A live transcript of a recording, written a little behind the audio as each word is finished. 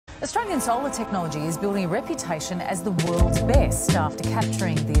Australian solar technology is building a reputation as the world's best after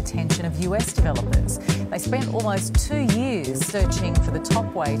capturing the attention of US developers. They spent almost 2 years searching for the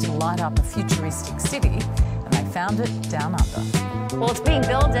top way to light up a futuristic city, and they found it down under. Well, it's being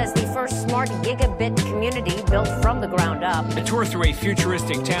billed as the first smart gigabit community built from the ground up. A tour through a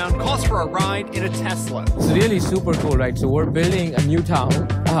futuristic town calls for a ride in a Tesla. It's really super cool, right? So we're building a new town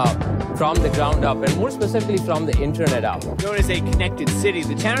from the ground up, and more specifically from the internet up. Known as a connected city,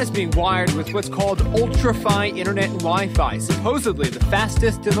 the town is being wired with what's called ultra-fi internet and Wi-Fi, supposedly the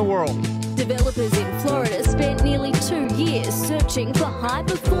fastest in the world. Developers in Florida spent nearly 2 years searching for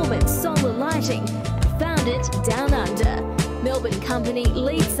high-performance solar lighting and found it down under. Melbourne company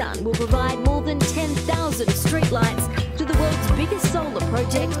Leadsun will provide more than 10,000 streetlights to the world's biggest solar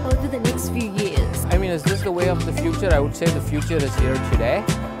project over the next few years. I mean, is this the way of the future? I would say the future is here today.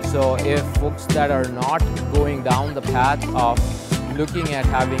 So if folks that are not going down the path of looking at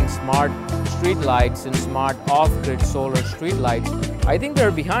having smart streetlights and smart off-grid solar streetlights, I think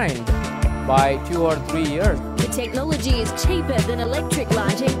they're behind by 2 or 3 years. The technology is cheaper than electric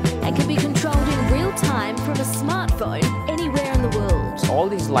lighting and can be controlled in real time from a smartphone anywhere in the world. All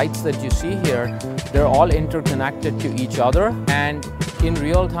these lights that you see here, they're all interconnected to each other, and in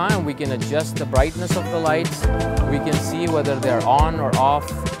real time we can adjust the brightness of the lights. We can see whether they're on or off,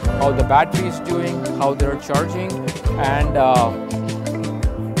 how the battery is doing, how they're charging, and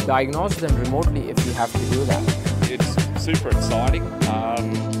diagnose them remotely if you have to do that. It's super exciting.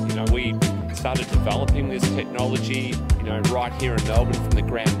 We started developing this technology, right here in Melbourne from the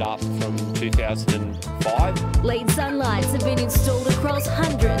ground up from 2005. Leadsun lights have been installed across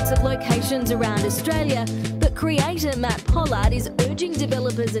hundreds of locations around Australia, but creator Matt Pollard is urging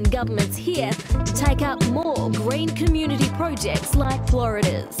developers and governments here to take up more green community projects like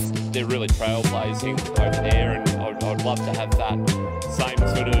Florida's. They're really trailblazing over there, and I'd love to have that same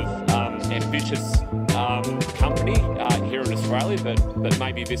sort of ambitious company here in Australia, but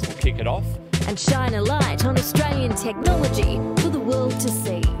maybe this will kick it off. And shine a light on Australian technology for the world to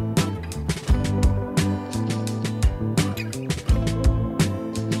see.